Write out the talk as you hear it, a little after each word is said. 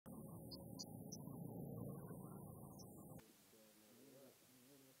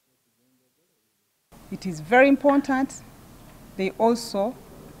it is very important they also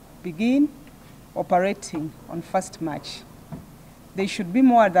begin operating on 1st March. They should be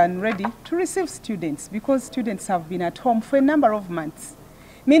more than ready to receive students because students have been at home for a number of months,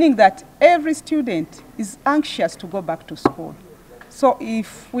 meaning that every student is anxious to go back to school. So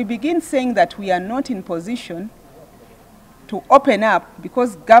if we begin saying that we are not in position to open up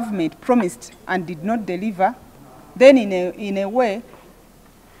because government promised and did not deliver, then in a way,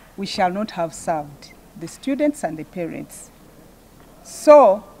 we shall not have served the students and the parents.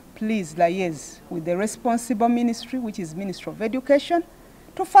 So please liaise with the responsible ministry, which is Ministry of Education,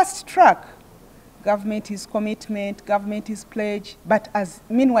 to fast track government's commitment, government's pledge, but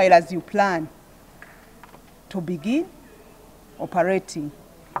meanwhile as you plan to begin operating.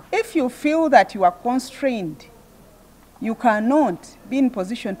 If you feel that you are constrained, you cannot be in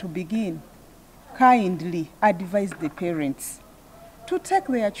position to begin, kindly advise the parents to take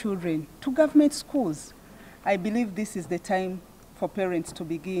their children to government schools. I believe this is the time for parents to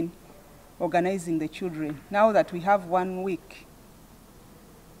begin organizing the children. Now that we have 1 week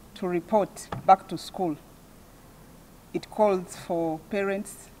to report back to school, it calls for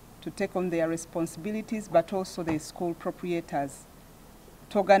parents to take on their responsibilities, but also the school proprietors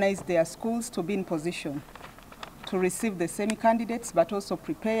to organize their schools to be in position to receive the semi-candidates, but also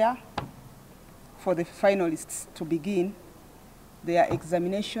prepare for the finalists to begin their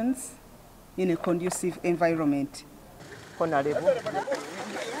examinations in a conducive environment. Honorable.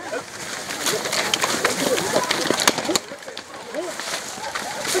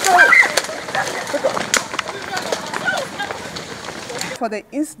 For the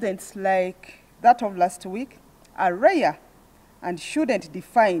incidents like that of last week are rare and shouldn't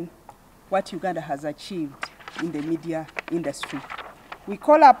define what Uganda has achieved in the media industry. We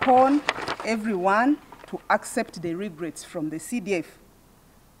call upon everyone to accept the regrets from the CDF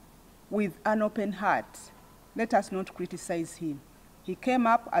with an open heart. Let us not criticize him. He came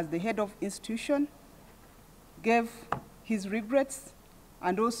up as the head of institution, gave his regrets,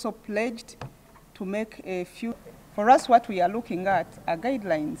 and also pledged to make a few. For us, what we are looking at are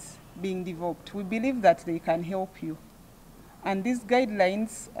guidelines being developed. We believe that they can help you. And these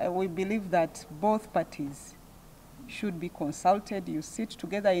guidelines, we believe that both parties should be consulted. You sit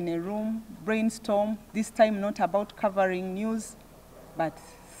together in a room, brainstorm, this time not about covering news, but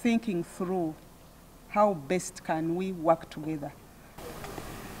thinking through how best can we work together.